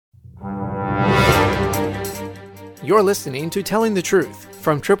You're listening to Telling the Truth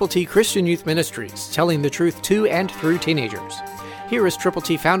from Triple T Christian Youth Ministries, telling the truth to and through teenagers. Here is Triple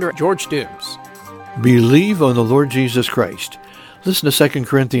T founder George Dooms. Believe on the Lord Jesus Christ. Listen to 2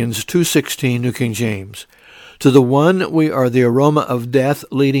 Corinthians 2:16, New King James. To the one we are the aroma of death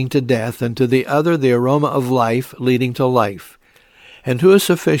leading to death, and to the other the aroma of life leading to life. And who is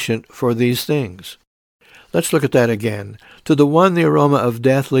sufficient for these things? Let's look at that again. To the one the aroma of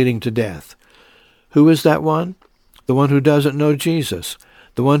death leading to death. Who is that one? The one who doesn't know Jesus,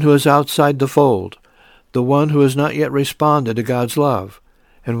 the one who is outside the fold, the one who has not yet responded to God's love.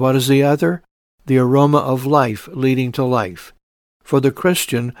 And what is the other? The aroma of life leading to life. For the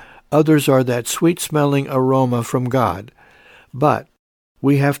Christian, others are that sweet-smelling aroma from God. But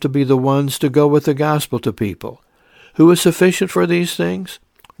we have to be the ones to go with the gospel to people. Who is sufficient for these things?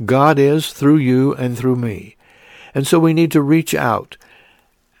 God is, through you and through me. And so we need to reach out.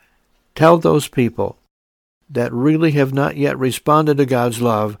 Tell those people that really have not yet responded to God's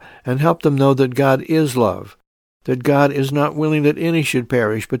love, and help them know that God is love, that God is not willing that any should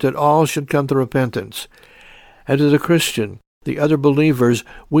perish, but that all should come to repentance. And to the Christian, the other believers,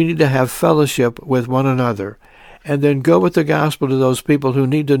 we need to have fellowship with one another, and then go with the gospel to those people who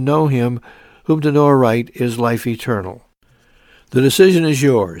need to know Him, whom to know aright is life eternal. The decision is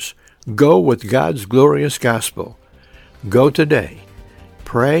yours. Go with God's glorious gospel. Go today.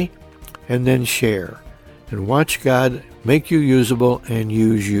 Pray, and then share. And watch God make you usable and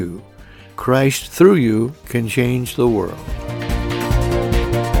use you. Christ, through you, can change the world.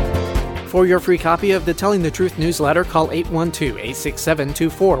 For your free copy of the Telling the Truth newsletter, call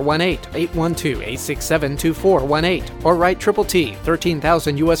 812-867-2418, 812-867-2418, or write Triple T,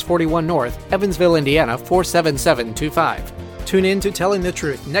 13,000 U.S. 41 North, Evansville, Indiana, 47725. Tune in to Telling the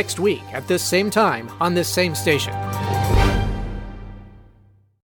Truth next week at this same time on this same station.